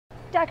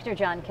Dr.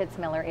 John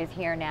Kitzmiller is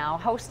here now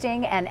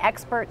hosting an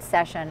expert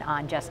session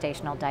on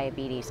gestational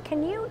diabetes.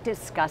 Can you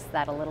discuss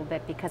that a little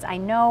bit? Because I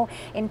know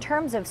in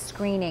terms of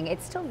screening,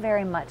 it's still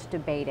very much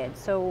debated.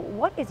 So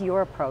what is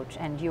your approach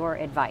and your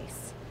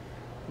advice?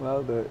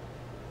 Well, the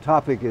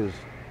topic is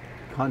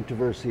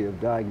controversy of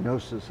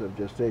diagnosis of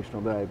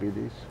gestational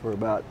diabetes. For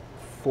about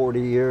 40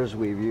 years,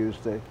 we've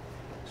used a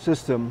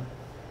system,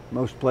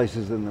 most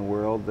places in the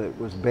world, that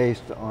was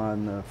based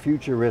on the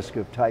future risk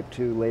of type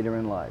 2 later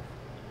in life.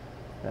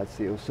 That's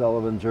the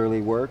O'Sullivan's early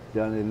work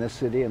done in this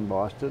city in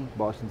Boston.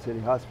 Boston City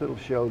Hospital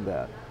showed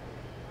that.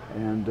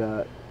 And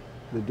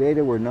the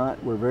data were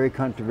very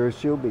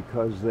controversial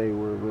because they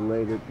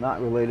were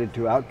not related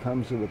to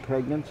outcomes of the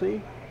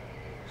pregnancy.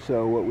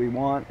 So what we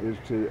want is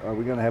are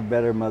we going to have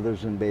better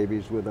mothers and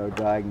babies with our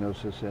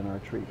diagnosis and our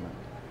treatment?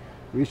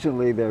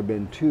 Recently there have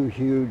been two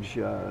huge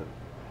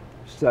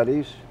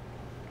studies,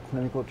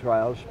 clinical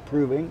trials,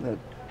 proving that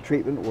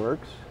treatment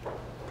works,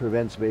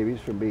 prevents babies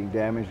from being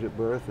damaged at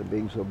birth and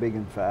being so big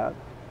and fat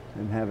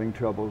and having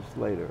troubles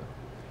later.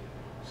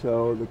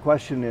 So the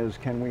question is,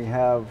 can we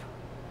have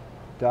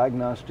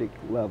diagnostic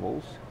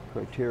levels,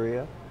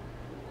 criteria,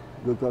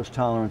 glucose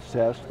tolerance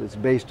test that's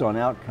based on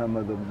outcome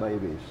of the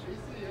babies?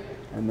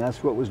 And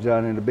that's what was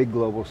done in a big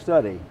global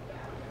study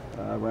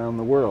around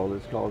the world.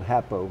 It's called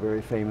HAPO,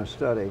 very famous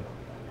study.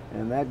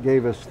 And that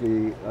gave us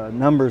the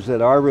numbers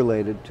that are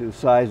related to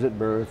size at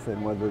birth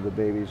and whether the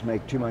babies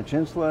make too much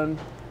insulin,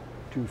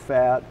 too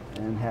fat,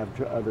 and have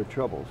other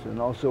troubles,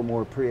 and also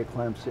more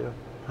preeclampsia,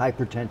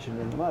 hypertension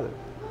in the mother.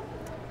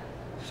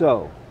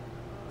 So,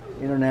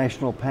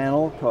 international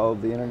panel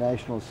called the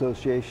International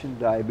Association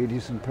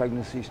Diabetes and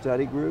Pregnancy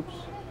Study Groups.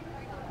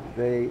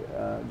 They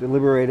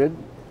deliberated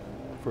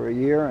for a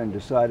year and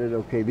decided,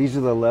 okay, these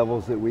are the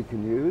levels that we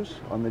can use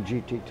on the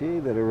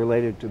GTT that are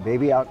related to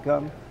baby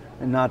outcome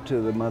and not to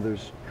the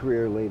mother's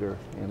career later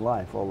in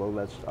life, although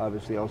that's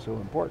obviously also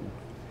important.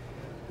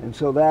 And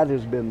so that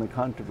has been the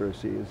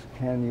controversy, is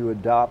can you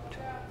adopt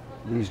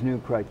these new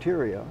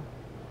criteria,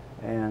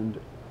 and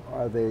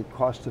are they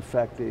cost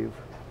effective?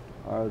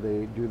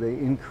 Do they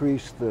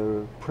increase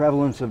the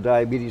prevalence of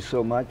diabetes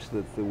so much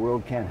that the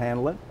world can't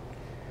handle it?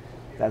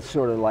 That's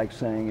sort of like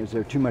saying, is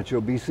there too much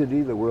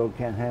obesity, the world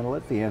can't handle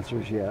it? The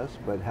answer is yes,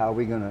 but how are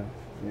we going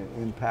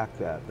to impact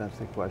that? That's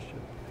the question.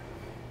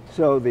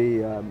 So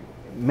the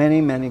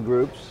many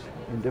groups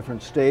in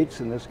different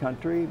states in this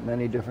country,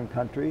 many different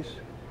countries,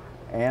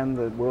 and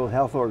the World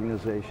Health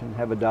Organization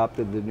have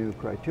adopted the new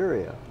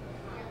criteria.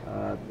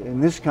 In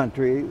this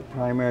country,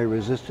 primary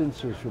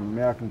resistance is from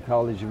American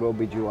College of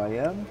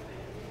OBGYN.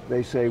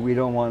 They say we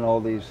don't want all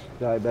these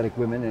diabetic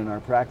women in our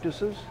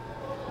practices.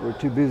 We're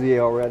too busy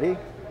already.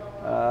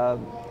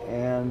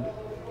 And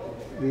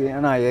the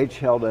NIH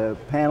held a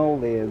panel.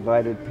 They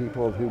invited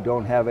people who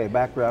don't have a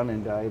background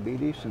in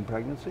diabetes and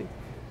pregnancy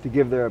to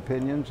give their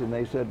opinions, and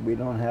they said we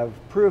don't have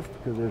proof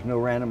because there's no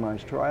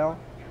randomized trial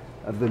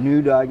of the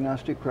new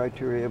diagnostic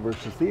criteria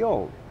versus the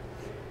old.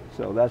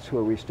 So that's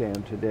where we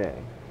stand today.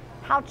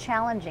 How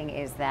challenging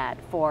is that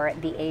for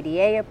the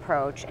ADA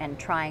approach and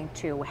trying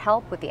to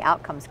help with the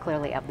outcomes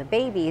clearly of the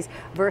babies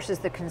versus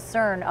the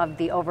concern of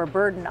the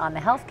overburden on the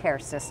healthcare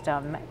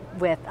system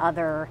with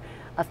other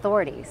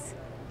authorities?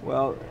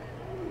 Well,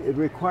 it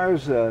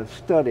requires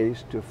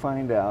studies to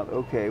find out,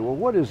 okay, well,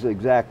 what is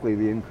exactly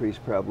the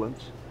increased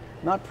prevalence?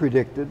 Not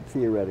predicted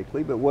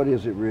theoretically, but what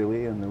is it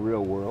really in the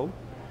real world?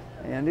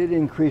 And it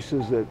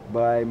increases it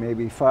by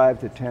maybe 5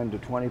 to 10 to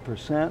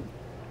 20%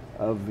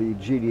 of the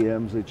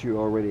GDMs that you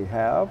already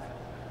have,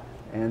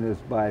 and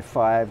it's by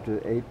 5 to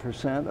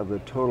 8% of the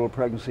total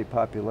pregnancy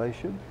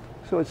population.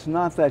 So it's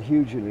not that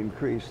huge an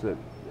increase that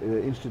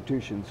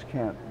institutions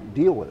can't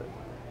deal with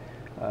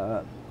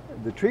it.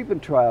 The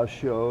treatment trial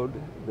showed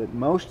that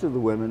most of the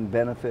women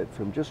benefit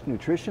from just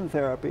nutrition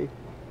therapy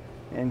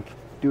and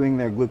doing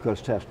their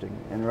glucose testing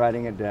and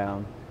writing it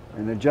down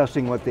and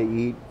adjusting what they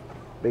eat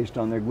based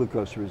on their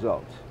glucose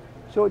results.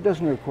 So it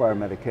doesn't require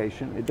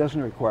medication, it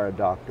doesn't require a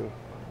doctor.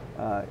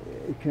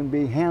 It can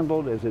be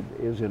handled as it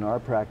is in our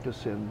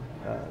practice in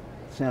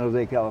San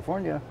Jose,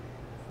 California,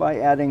 by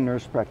adding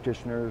nurse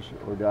practitioners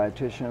or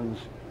dietitians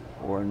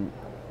or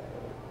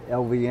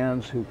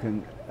LVNs who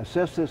can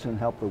assess this and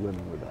help the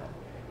women with that.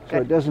 So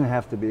it doesn't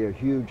have to be a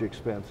huge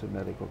expense of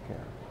medical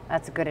care.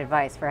 That's good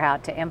advice for how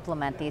to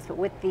implement these. But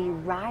with the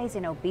rise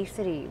in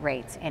obesity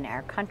rates in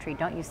our country,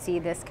 don't you see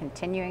this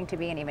continuing to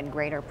be an even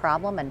greater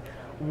problem? And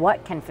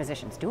what can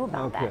physicians do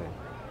about that?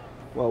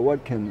 Well,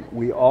 what can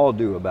we all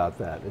do about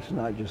that? It's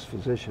not just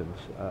physicians.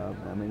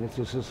 I mean, it's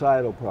a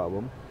societal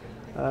problem.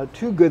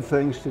 Two good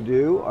things to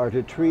do are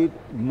to treat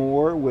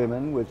more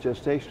women with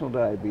gestational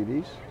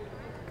diabetes,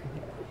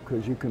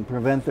 because you can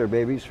prevent their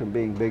babies from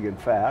being big and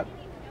fat,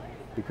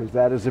 because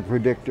that is a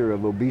predictor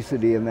of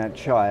obesity in that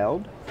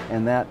child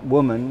and that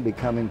woman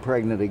becoming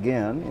pregnant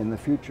again in the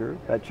future,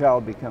 that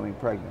child becoming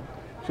pregnant.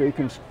 So you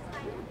can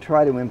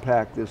try to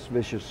impact this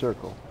vicious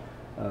circle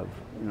of,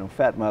 you know,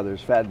 fat mothers,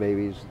 fat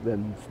babies,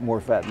 then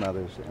more fat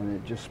mothers, and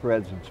it just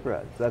spreads and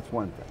spreads. That's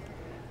one thing.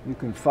 You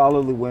can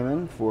follow the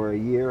women for a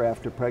year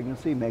after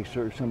pregnancy, make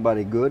sure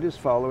somebody good is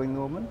following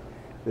the woman,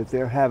 that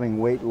they're having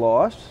weight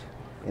loss,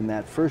 and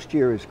that first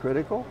year is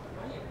critical.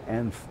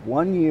 And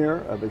 1 year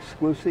of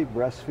exclusive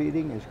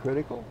breastfeeding is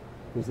critical,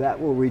 because that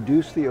will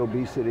reduce the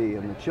obesity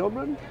in the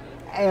children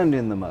and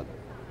in the mother.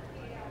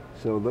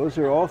 So those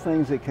are all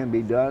things that can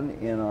be done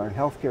in our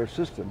healthcare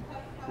system,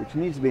 which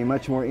needs to be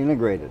much more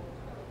integrated.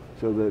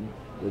 So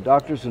the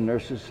doctors and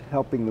nurses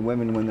helping the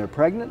women when they're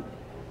pregnant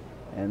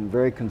and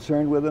very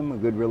concerned with them, a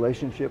good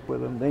relationship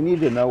with them, they need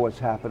to know what's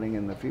happening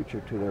in the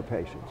future to their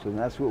patients, and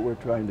that's what we're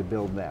trying to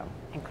build now.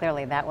 And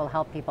clearly that will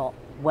help people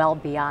well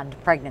beyond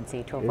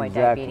pregnancy to avoid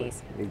Exactly.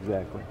 diabetes.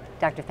 Exactly.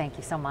 Doctor, thank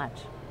you so much.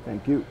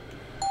 Thank you.